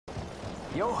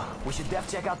Yo, we should def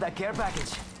check out that care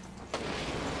package.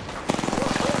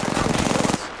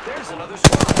 There's another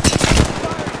squad.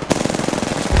 Fire!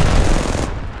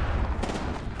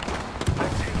 I'm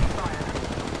taking fire.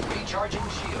 Recharging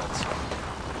shields.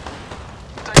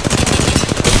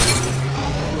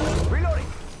 Reloading.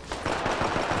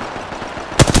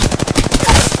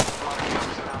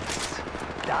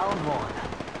 Down one.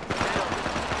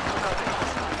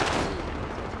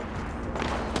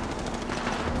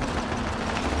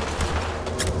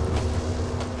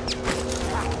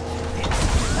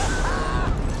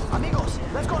 Amigos,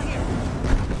 let's go here.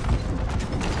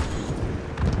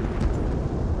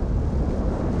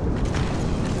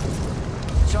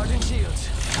 Charging shields.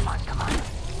 Come on, come on.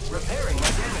 Repairing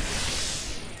my damage.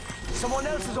 Someone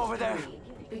else is over there.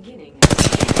 Beginning.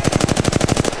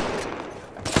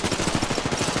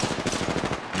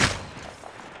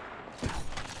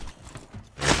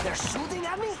 They're shooting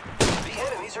at me? The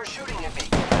enemies are shooting at me.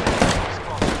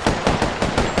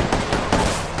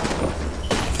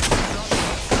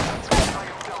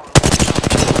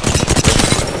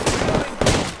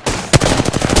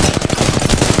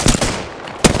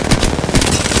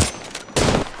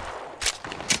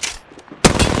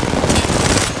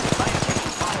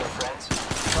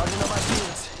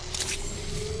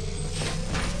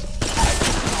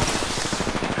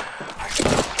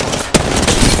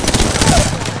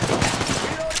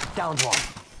 Downed one.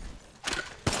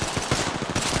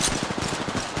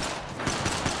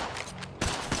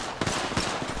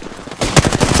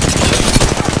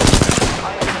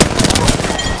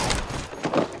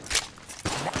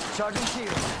 Charging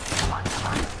shield. Come on, come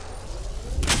on.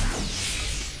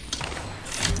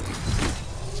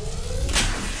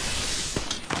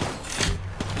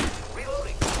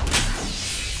 Reloading.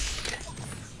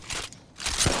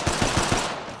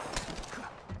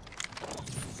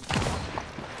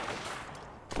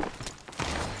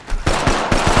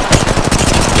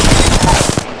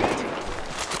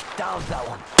 Down that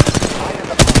one.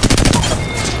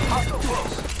 Hostile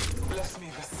close. Bless me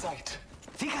with sight.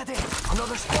 Fíjate,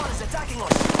 another squad is attacking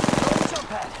us. No jump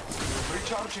pad.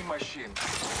 Recharging my shield.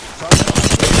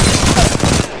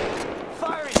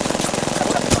 Firing.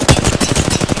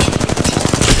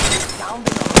 Down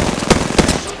the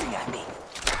shooting at me.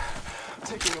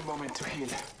 Taking a moment to heal.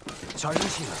 Charging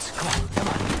shields. Come on, come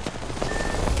on.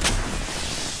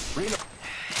 Reload.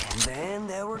 And then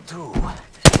there were two.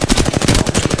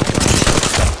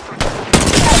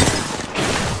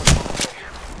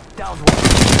 Down one.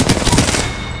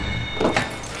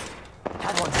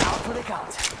 That one's out for the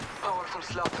count. Powerful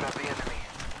slaughter of the enemy.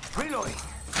 Reloading.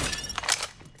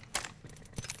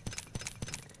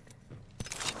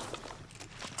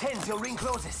 Ten till ring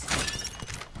closes.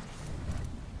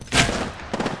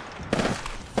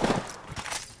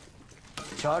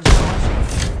 Charge launch.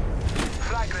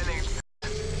 Flag grenade.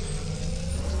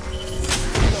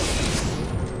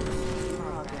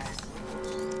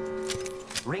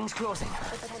 Rings closing.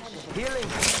 Healing.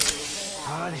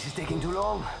 Ah, this is taking too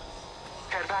long.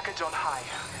 Care package on high.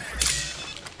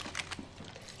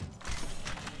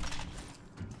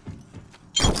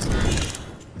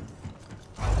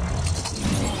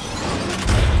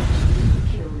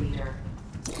 Kill leader.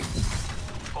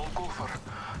 Vol.24,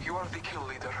 you are the kill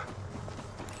leader.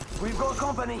 We've got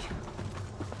company.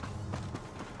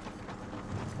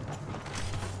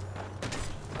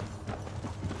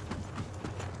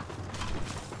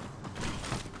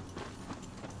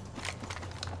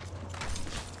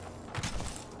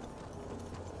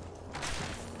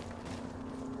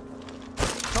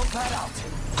 Don't pad out.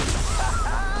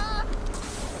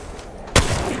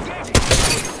 Engaging.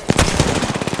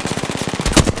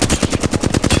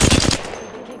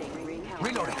 Beginning recount.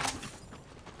 Reloading.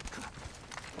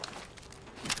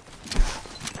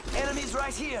 Enemies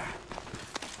right here.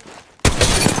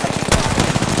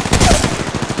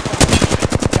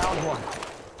 Down one.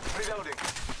 Reloading.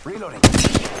 Reloading.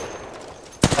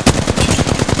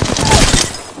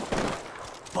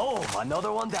 Boom,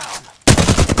 another one down.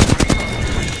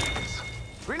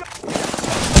 Reload.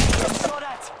 Saw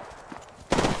that.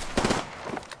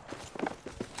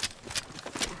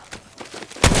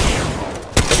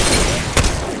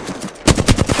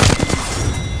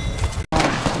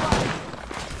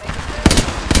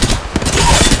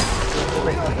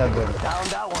 Down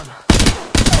that one.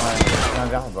 Ouais, c'est un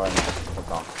verre, ouais, trop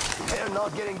tard. They're not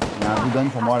getting. Il y a un goudon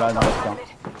pour moi là dans le coin.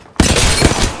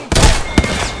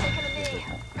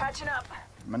 Patching up.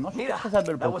 Maintenant je suis Mira, très à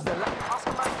belle that was the last.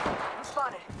 Oscar Mike, I'm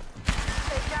spotted.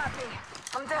 They got me.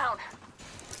 I'm down.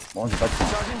 Bon, j'ai pas de temps.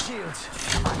 Charging shields.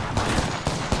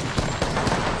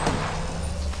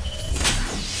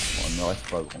 Bon, il me reste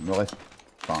pas, gros. Il me reste.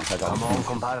 pas, hein. Ça garde Come on,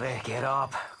 compadre, get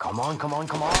up. Come on, come on,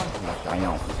 come on. j'ai rien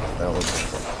en fait.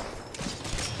 Malheureusement.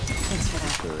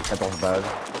 14 balles.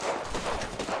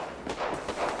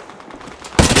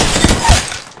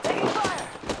 Taking fire.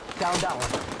 Down that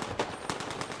one.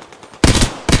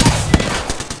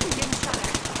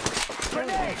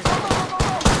 Grenade! Go, go, go, go,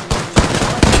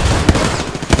 go.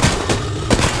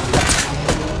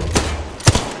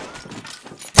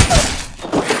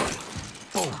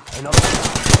 Boom, another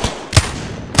one.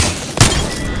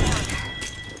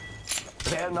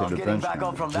 They're C'est not le getting punch. back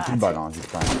up from J'ai that. plus de balles, hein, juste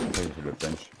quand même. Après, j'ai le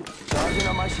punch. Charging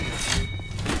on my shield.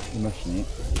 Il m'a fini.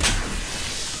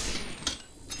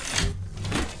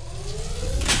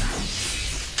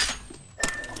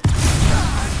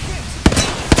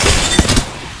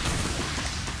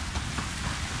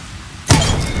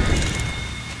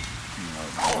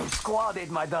 Whole squad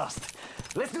ate my dust.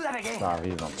 Let's do that again. Ça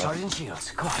arrive en fait. Charging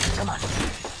shields. Come on, come on.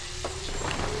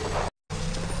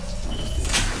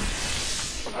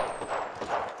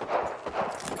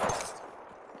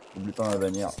 Oublie pas ma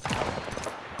bannière.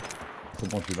 C'est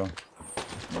bon, tu l'as.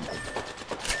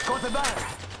 Got the banner.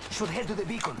 Should head to the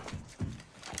beacon.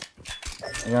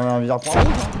 Il y a un viseur pour un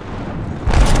rouge, hein.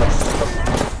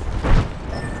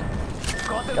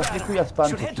 Got the Casse les couilles à spam,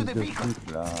 Should ce head to fils the de beacon.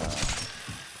 pute là.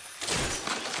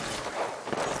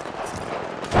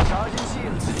 Charging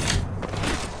shields.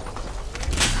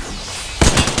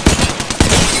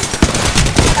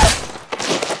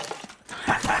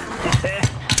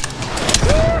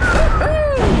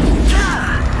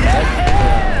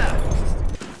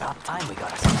 About time we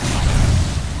got us.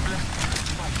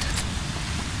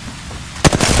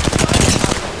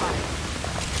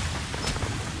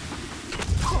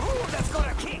 Ooh, that's got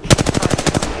a kick.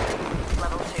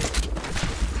 Level 2.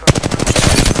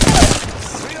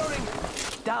 Reloading.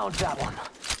 Down that one.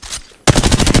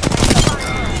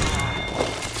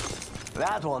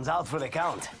 That one's out for the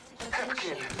count. The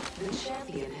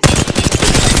champion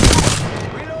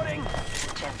Reloading.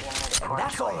 champion made a And poor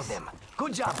that's all of choice. them.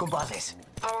 Good job, compadres.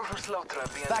 Powerful slaughter at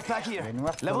the end. Backpack here.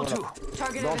 Level 2.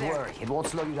 Target Don't over there. worry, it won't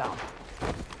slow you down.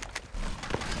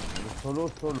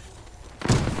 Solo, solo.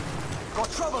 Got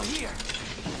trouble here.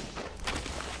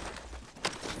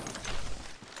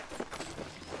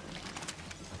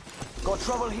 Got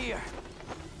trouble here.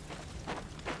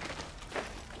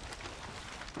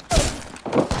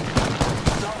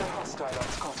 Another hostile on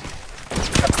Scotty.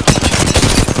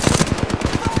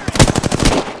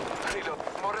 Reload.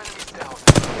 More enemies down.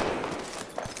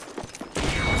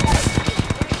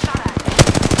 Getting shot at.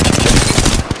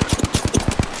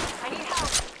 I need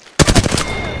help.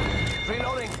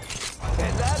 Reloading.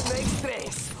 And that makes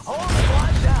tres. Whole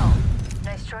squad down.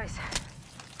 Nice choice.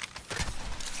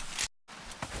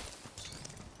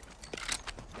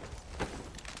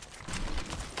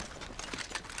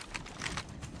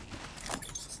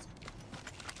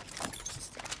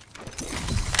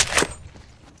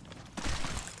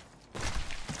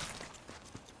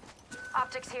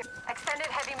 Optics here. Extended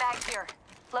heavy mags here.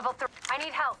 Level 3. I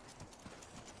need help.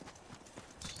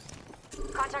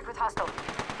 Contact with hostile.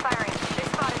 Firing. They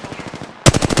spotted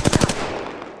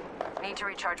me. Need to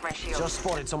recharge my shield. Just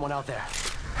spotted someone out there.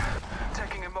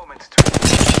 Taking a moment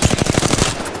to...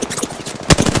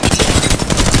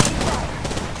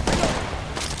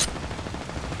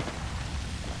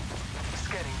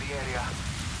 Scanning the area.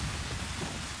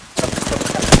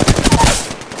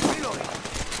 Reloading.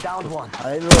 Downed one.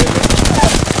 Allez, allez.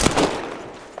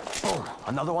 Boom.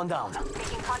 Another one down.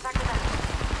 Making contact with enemy.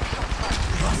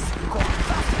 Go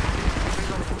faster.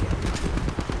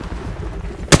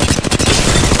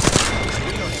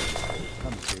 Putain,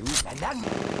 mais c'est ouf. And that...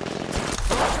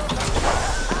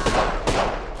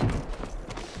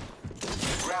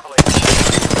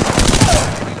 Grappling.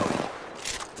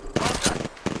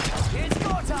 It's go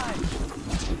time.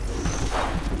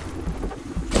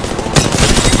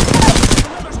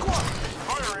 Another squad.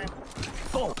 Firing.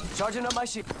 Boom. Charging up my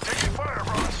ship. Taking fire,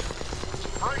 Ross.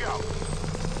 Bring out.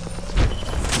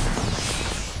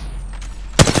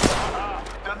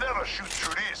 They'll never shoot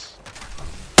through this.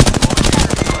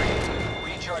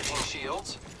 Recharging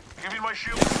shields. Give me my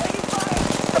shield.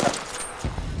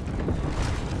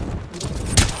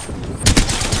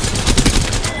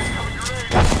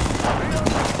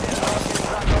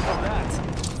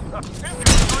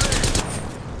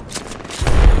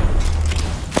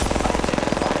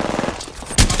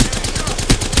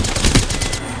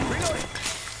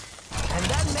 And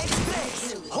that makes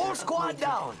tres. Whole squad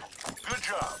down. Good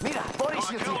job. Mira, body You're the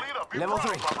shield kill here. leader. Be Level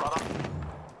proud, 3. my brother.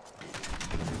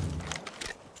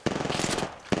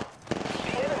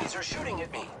 The enemies are shooting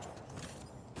at me.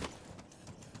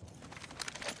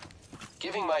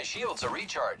 Giving my shields a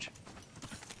recharge.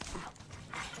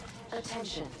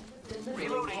 Attention. Delivering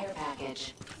Reloading. care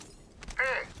package.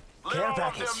 Hey, let Care all of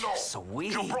package. them know.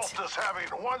 Sweet. Gibraltar's having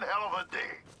one hell of a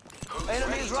day.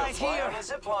 Enemies right here. On a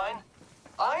zip line.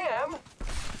 I am.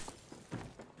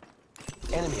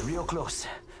 Enemy real close.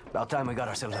 About time we got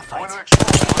ourselves a Going fight. to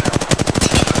explode.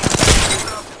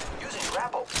 Using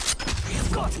grapple.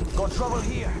 Got trouble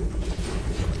here.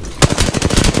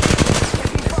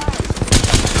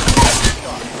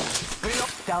 Reload.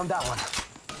 Down that one.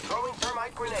 Throwing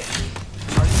thermite grenade.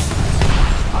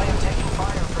 I am taking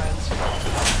fire, friends.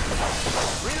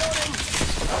 Reloading.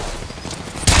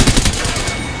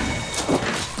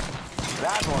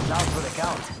 That one's out for the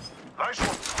count. Nice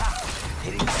one.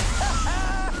 Hitting.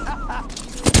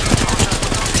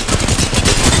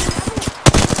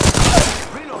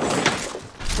 Reloading.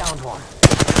 Downed one.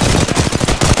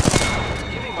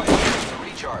 Giving my shields a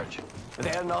recharge.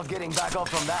 They're not getting back up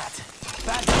from that.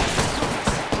 Bad.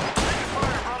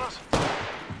 Fire, brothers.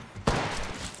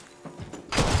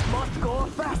 Must go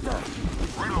faster.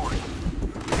 Reloading.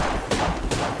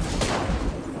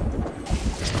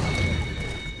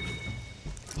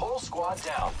 Whole squad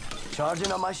down.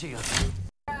 Charging on my shield.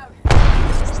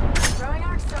 Throwing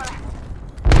arc star.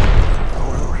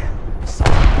 Oh look.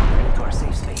 Someone wandering into our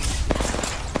safe space.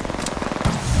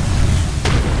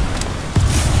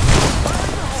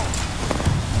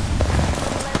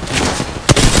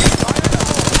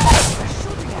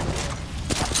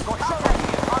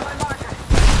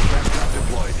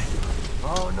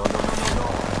 Oh, no, no, no, no, no.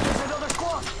 There's another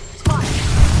squad. Spot.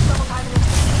 Double timing it.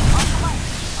 On the right.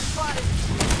 I'm spotted.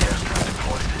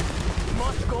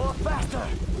 Must go faster.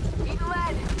 Eating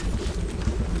lead.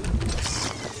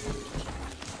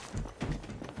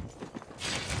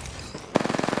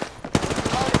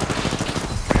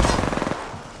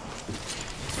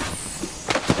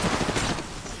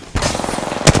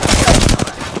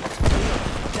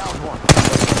 Down one.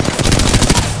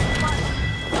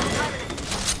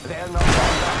 They're not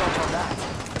getting back up on that.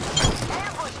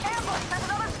 Ambush! Ambush! There's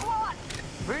another squad!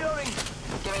 Reloading.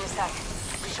 Give me a sec.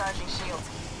 Recharging shield.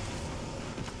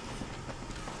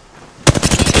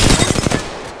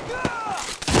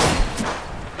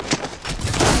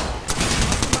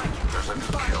 There's a new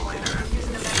kill leader.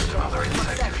 It's another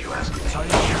insect if you ask me.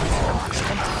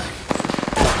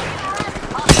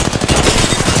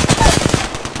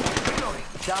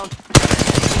 Down.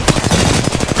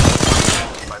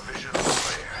 My vision is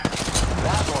clear.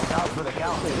 That one's out for the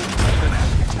count.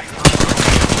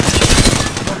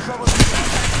 No trouble.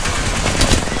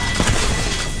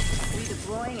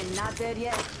 Redeploying and not dead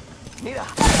yet. Nita.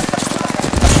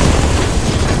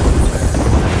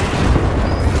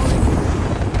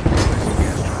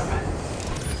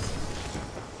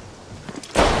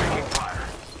 Taking fire.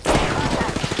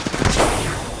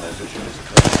 My vision is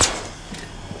clear.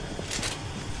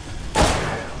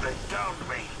 They downed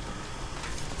me.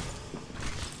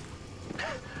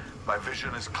 My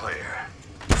vision is clear.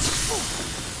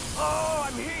 Oh,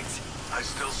 I'm hit. I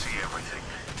still see everything.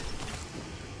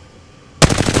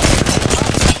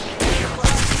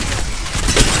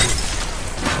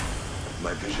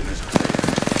 My vision is clear.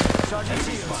 Charging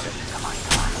shield. Come on,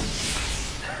 come on.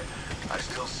 I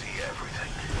still see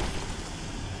everything.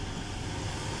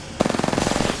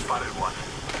 Spotted one.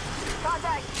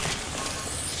 Contact!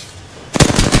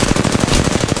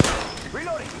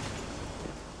 Reloading.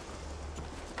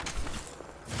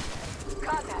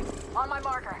 Contact! On my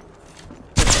marker.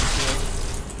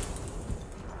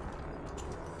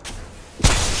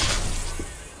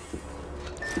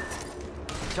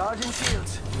 Charging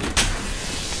shields.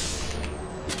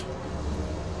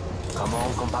 Come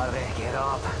on, compadre. Get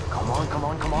up. Come on, come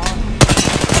on, come on.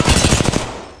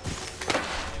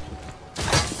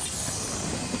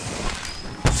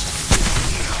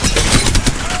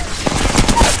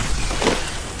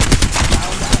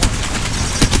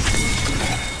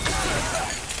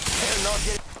 They're not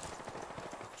getting...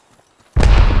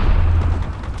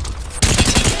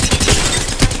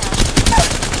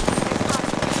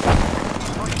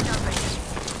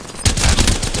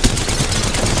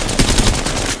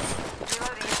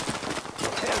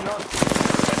 They're not...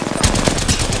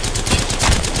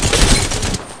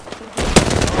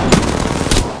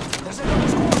 There's another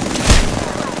squad.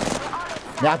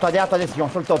 Derrière toi, Sion,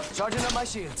 sur le top. Charging up my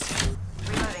shields.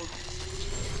 Reloading.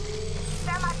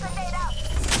 Thermite grenade out!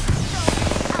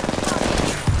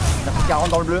 Merci 40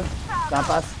 dans le bleu. C'est un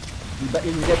passe. Il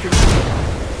nous a tué.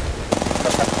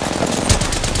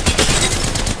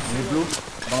 Il est bleu.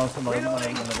 Dans la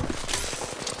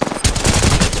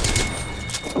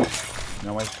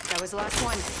Non, ouais. That was the last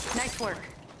one. Nice work.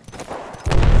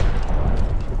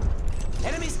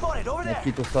 Enemy spotted over Il there.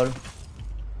 quitte au sol.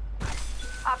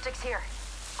 Optics here.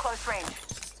 close range.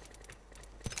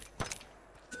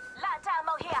 Light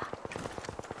ammo here.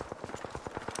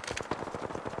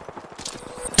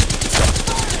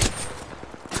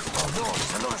 Oh no,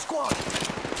 there's another squad.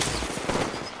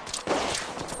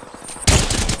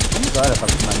 Ça, elle a pas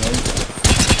pris ma nade.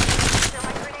 Throw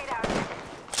my grenade out.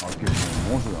 Ok,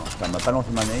 bon jeu, hein. Ça m'a pas lancé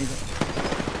ma nade.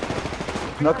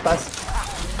 Knock passe.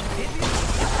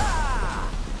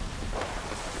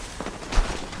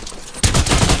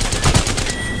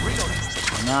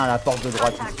 Il y en a un à la porte de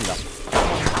droite ici là.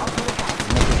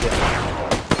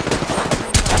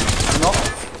 Non.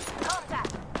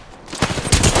 Contact.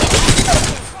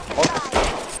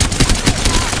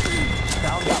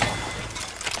 Down that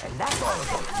one. And that's all of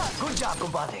them. Good job,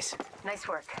 compadres. Nice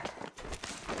work.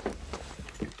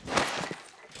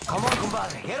 Come on,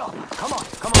 compadre. Get up. Come on,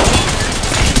 come on.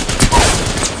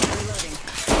 Reloading.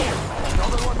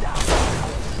 Another one down.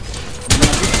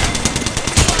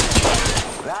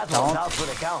 That one's out for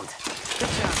the count. Good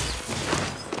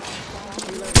job.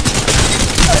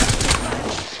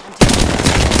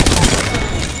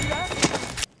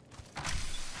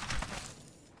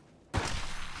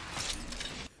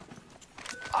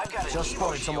 I've got an Just Evo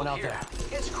spotted shield someone out here.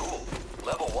 there. It's cool.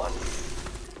 Level 1.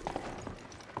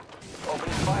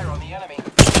 Opening fire on the enemy.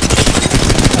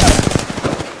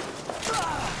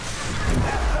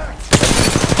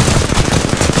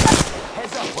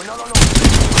 Heads up, we're not alone.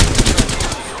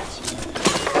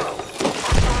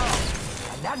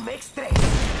 And that makes 3.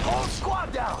 Whole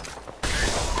squad down.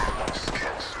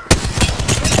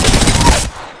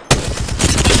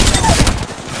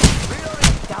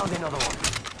 Reloading. Downed another one.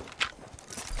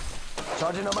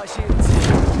 Charging on my shields.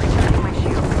 Recharging my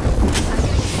shield. I'm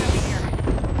getting heavy here.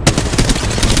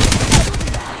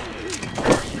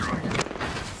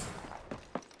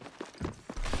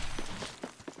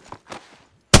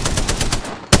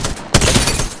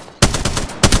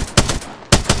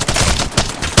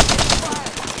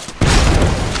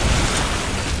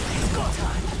 It's go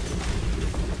time.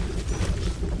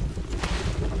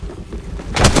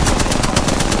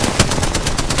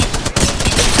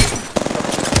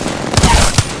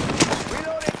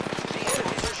 Reloading. The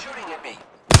enemies are shooting at me.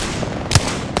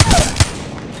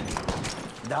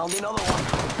 Downed another one.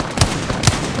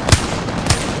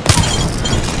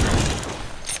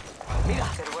 Mira,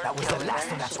 Good work. that was the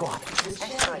last of that squad.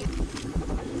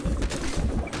 Excellent.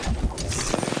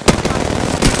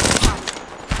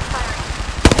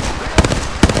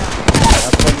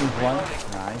 That's one is one.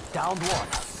 Nice. Downed one.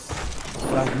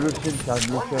 Charge bleu shield, charge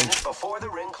bleu 1 shield. minute before the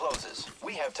ring closes.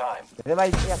 We have time.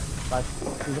 Revive here. Passe.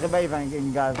 Si je revive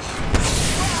une gaz.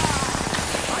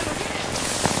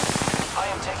 I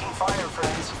am taking fire,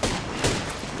 friends.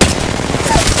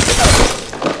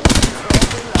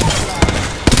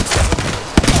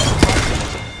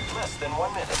 Less than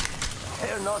 1 minute.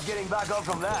 They're not getting back up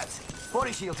from that.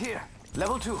 Body shield here.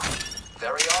 Level 2.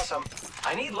 Very awesome.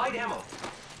 I need light ammo.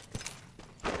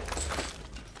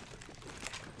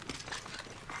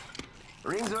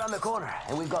 Rings around the corner,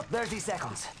 and we've got 30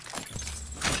 seconds.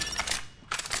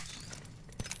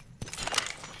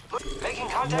 Making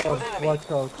contact with enemy.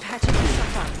 Watch out. Patching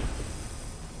myself up.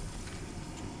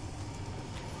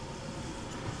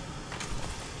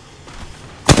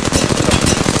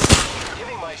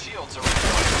 Giving my shields a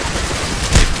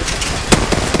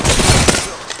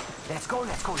Let's go,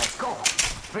 let's go, let's go.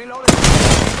 Reloading.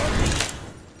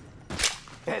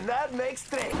 And that makes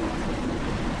 3.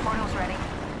 Portal's ready.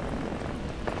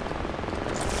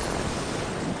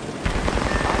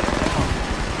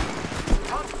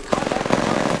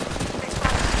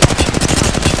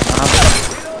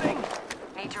 Reloading.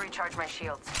 Need to recharge my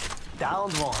shields.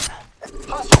 Downed one.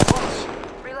 hostile close.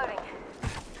 Reloading.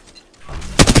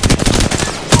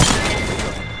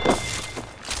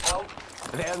 Help.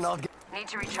 They're not Need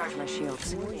to recharge my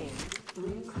shields.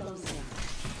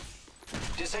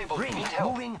 Disabled. Ring, Need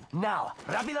help. moving now.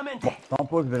 Rapidamente.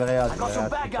 Tempo, je vais le réa. I got some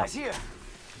bad guys here.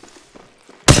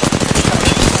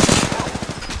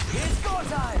 It's go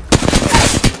time.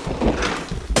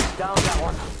 Down that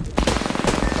one.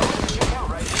 Check out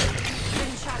right here.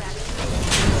 Getting shot at.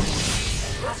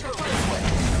 Let's go this way.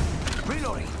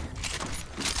 Reloading.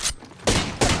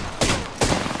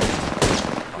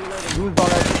 12 dans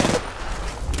la vie.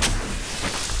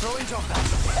 Throwing jump pad.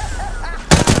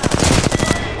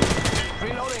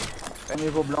 Reloading. Un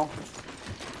niveau blanc.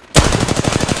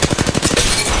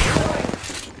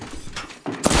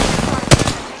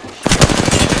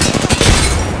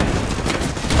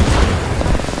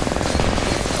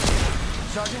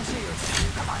 Charging shields.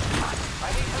 Come on. I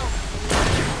need help.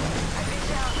 I've been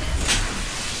down.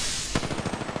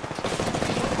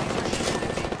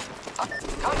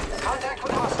 Contact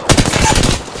with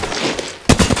hostile.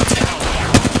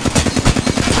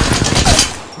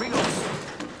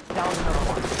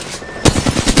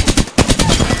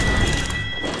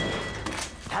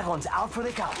 one's out for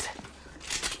the count.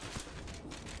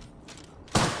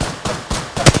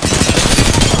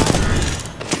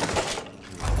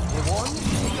 One,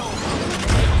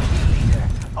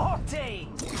 Octane!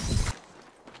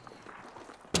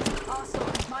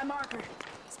 Hostile. My marker.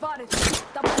 Spotted.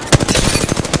 Double.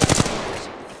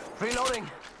 Reloading.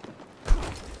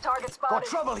 Target Got spotted.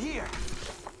 trouble here.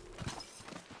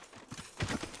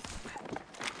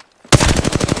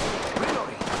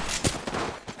 Reloading.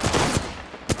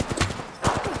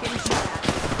 Getting shot at.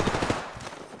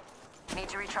 Need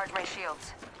to recharge my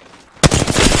shields.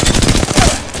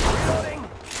 Reloading.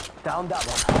 Down that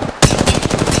one.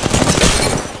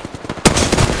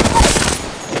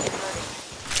 Reloading.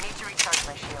 Need to recharge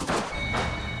my shields.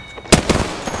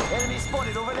 Enemy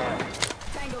spotted over there.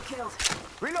 Tango killed.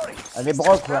 Reloading. Elle est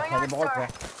broke là, elle est broke là.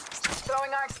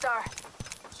 Throwing arc star.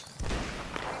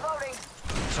 Reloading.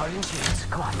 Charging shields.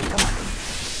 Come on, come on.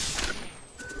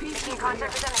 Making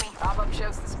contact with enemy. Pop-up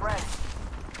shows the spread.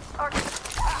 Arc.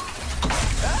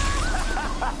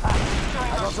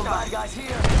 I got some bad guys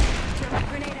here. Thermite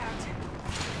grenade out.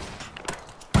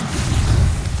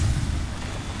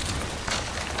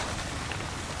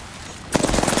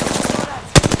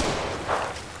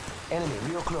 Enemy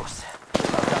real close. I've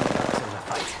done that in the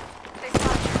fight. They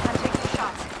spot you. I'm taking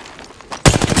shots.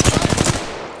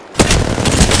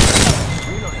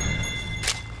 Reloading.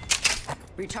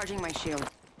 Recharging my shield.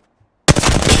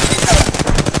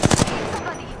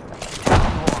 Somebody.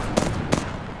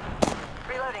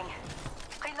 Reloading.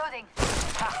 Reloading.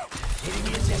 Ha! Hitting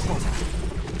the eject button.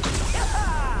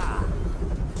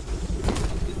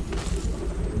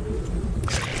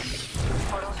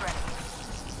 Portal's ready.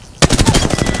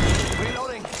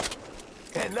 Reloading.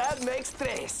 And that makes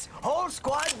tres. Whole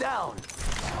squad down. 2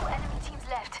 enemy teams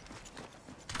left.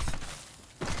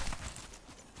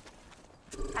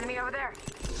 Enemy over there.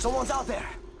 Someone's out there.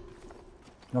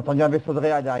 J'ai entendu un vaisseau de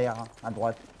réa derrière, hein, à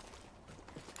droite.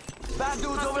 Bad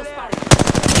dudes over there.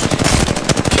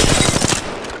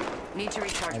 Need to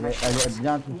recharge Elle my est, shield. elle est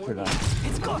bien touchée là.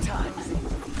 It's go time.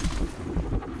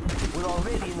 We're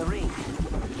already in the ring.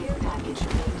 Care package.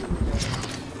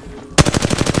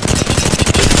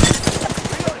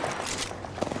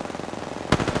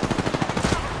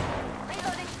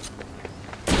 Reloading.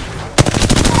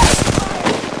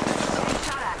 Getting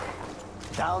shot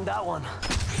at. Down that one.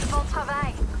 Bon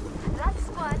travail. That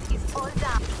squad is all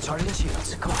down. Charging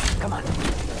shields. Come on, come on.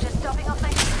 Just topping off my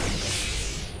shield.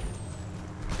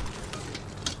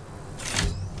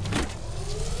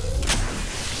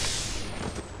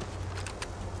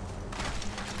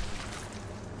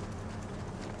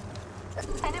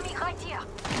 Enemy right here.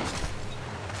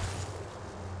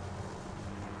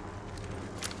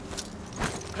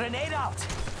 Grenade out.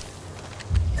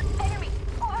 Enemy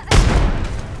over there.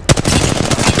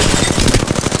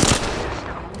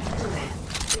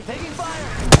 Taking fire.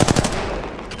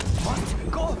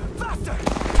 Must go faster.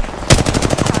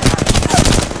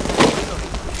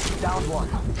 Down one.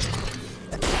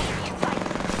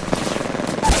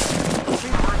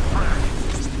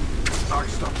 Arc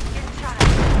stop. Getting shot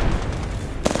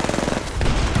at.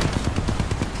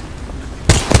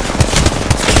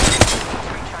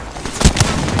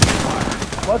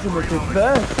 Moi je me fais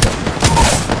peur.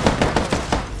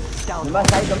 Down De one. ma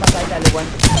side, elle est one.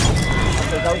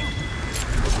 Après ça,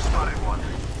 Spotted one.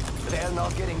 They're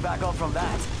not getting back up from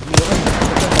that. il est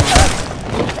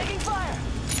Taking fire.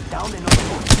 Down another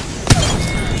one.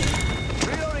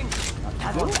 Reloading.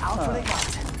 That one's out for the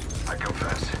count. I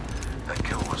confess, that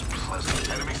kill was pleasant.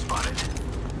 Enemy spotted.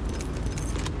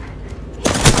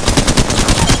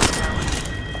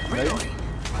 Reloading.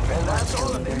 And that's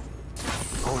all of it.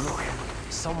 Oh look,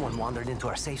 someone wandered into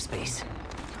our safe space.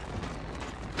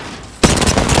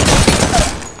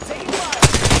 Taking fire.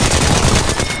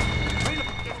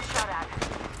 Getting shot at.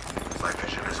 My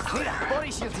vision is clear. Mira,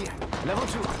 body shield here. Level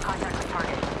 2. Contact with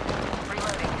target.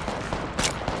 Reloading.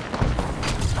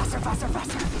 Faster, faster,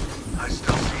 faster. I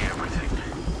still see everything.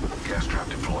 Gas trap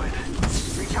deployed.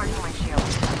 Recharging my shield.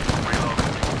 Reloaded.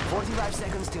 45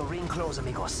 seconds till ring close,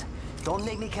 amigos. Don't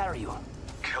make me carry you.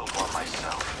 Killed one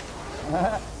myself.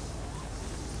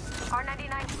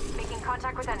 R99 making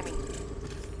contact with enemy.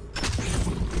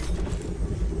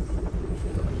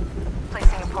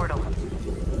 Placing a portal.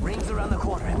 Rings around the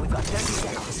corner and we've got 30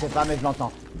 seconds. Je sais pas mais je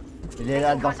l'entends. Il est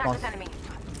là Making dedans je contact pense. with enemy.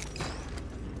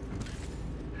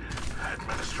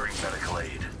 Administering medical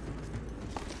aid.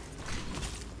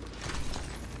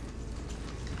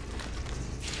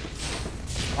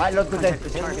 Ouais, de l'autre côté. Contact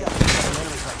with target.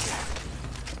 Enemies right here.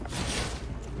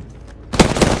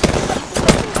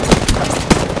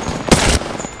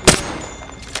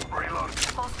 Reload.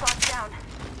 Whole squad down.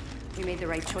 We made the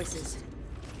right choices.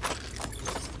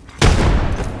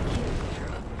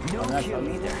 Don't kill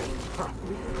me there.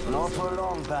 Not for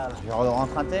long, pal. Je vais le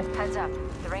remprunter. Heads up.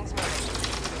 The ring's moving.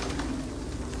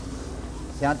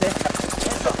 C'est un test.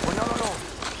 Heads up, we're not alone.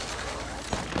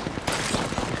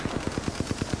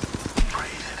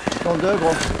 Ils sont deux,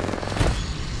 gros.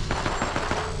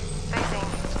 Facing.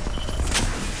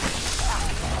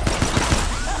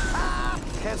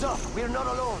 Heads up, we're not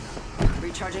alone.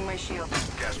 Recharging my shield.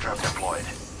 Gas trap deployed.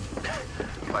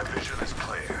 My vision is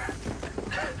clear.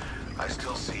 I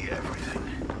still see everything.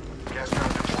 Gas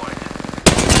trap deployed.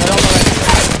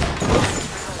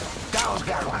 Down,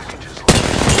 Care down. packages.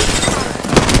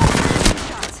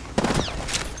 Shots.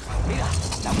 Mira,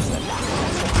 that was the last.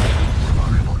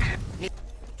 Remarkable kid.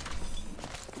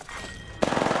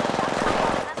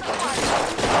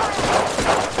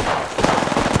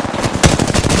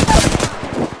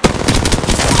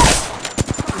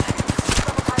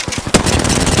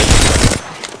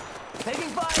 Taking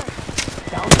fire.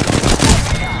 Down.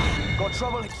 Got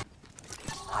trouble.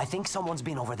 I think someone's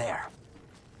been over there.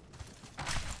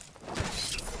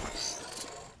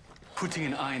 Putting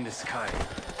an eye in the sky.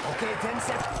 Okay, 10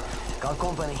 seconds. Got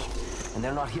company, and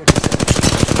they're not here to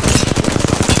serve.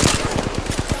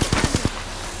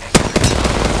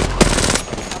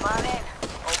 Come on in.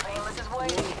 Old Painless is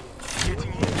waiting.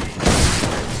 Getting in.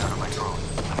 Out of my drone.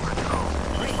 I'm ready to go.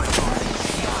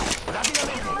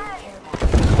 Rápidamente.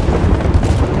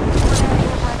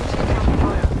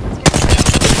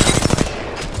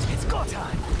 It's go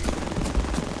time.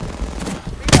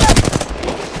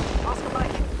 Oscar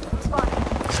bike. Spotted.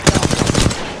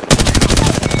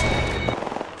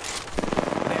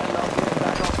 They're not getting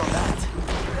back up from that.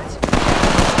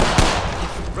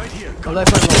 Right here. On l'a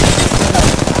fait.